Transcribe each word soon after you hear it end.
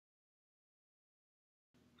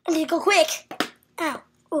I need to go quick. Ow.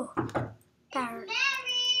 Ooh. That hurt.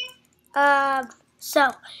 Ah!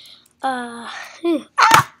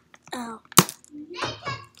 Ow.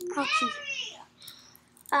 Ouchie.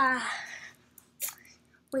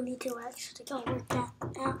 We need to actually go work that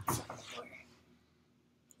out somewhere.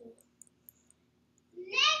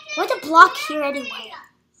 What's a block here anyway?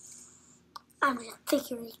 I'm gonna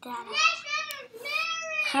figure that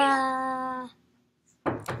out.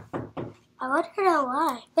 I wonder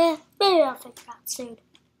why. Maybe I'll figure it out soon.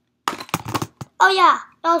 Oh yeah,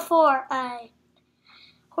 that was for a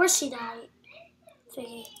horsey night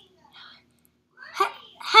thingy.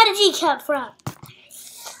 How did he come from?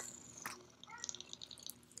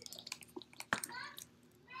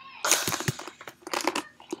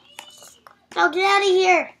 Now get out of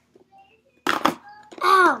here!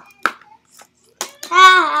 Ow!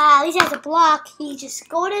 At least he has a block. He just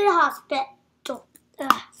going to the hospital.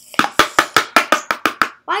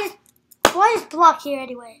 Why is block here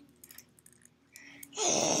anyway?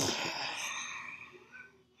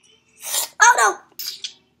 Oh no!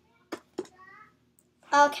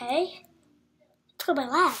 Okay. Let's go to my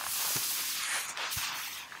lab.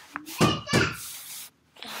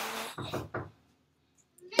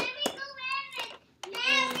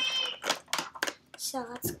 So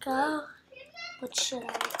let's go. What should I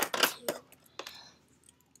do?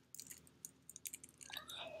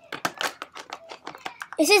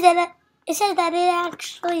 It says that it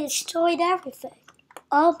actually destroyed everything.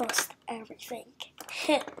 Almost everything.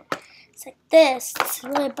 It's like this. It's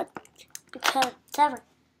really because it's ever.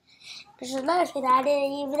 There's another thing that I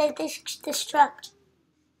didn't even destruct.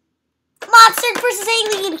 Monster versus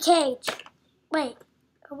alien cage. Wait,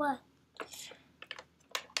 or what?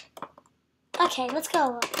 Okay, let's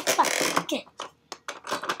go. Okay.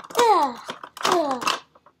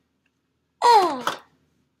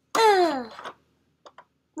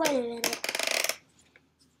 Wait a minute.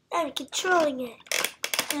 I'm controlling it.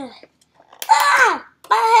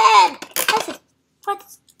 My head! What?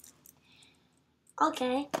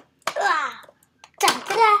 Okay.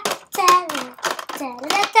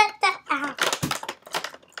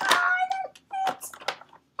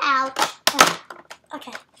 Ouch.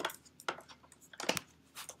 Okay.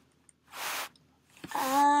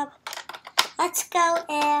 Let's go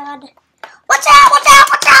and watch out! Watch out!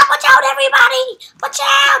 Watch out! Watch out, everybody! Watch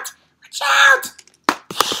out! Watch out!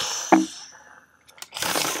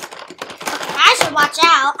 Okay, I should watch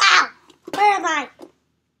out. Ow! Where am I?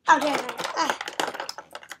 Oh, there I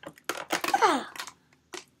am.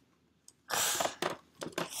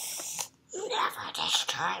 Never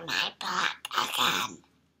destroy my block again.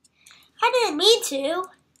 I didn't mean to.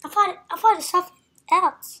 I thought it something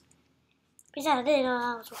else. Besides, I didn't know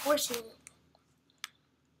I was a horsey.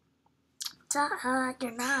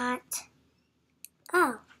 You're not.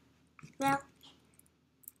 Oh, well.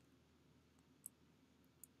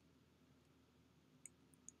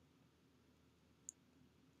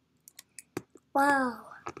 Wow.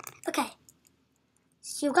 Okay.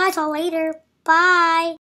 See you guys all later. Bye.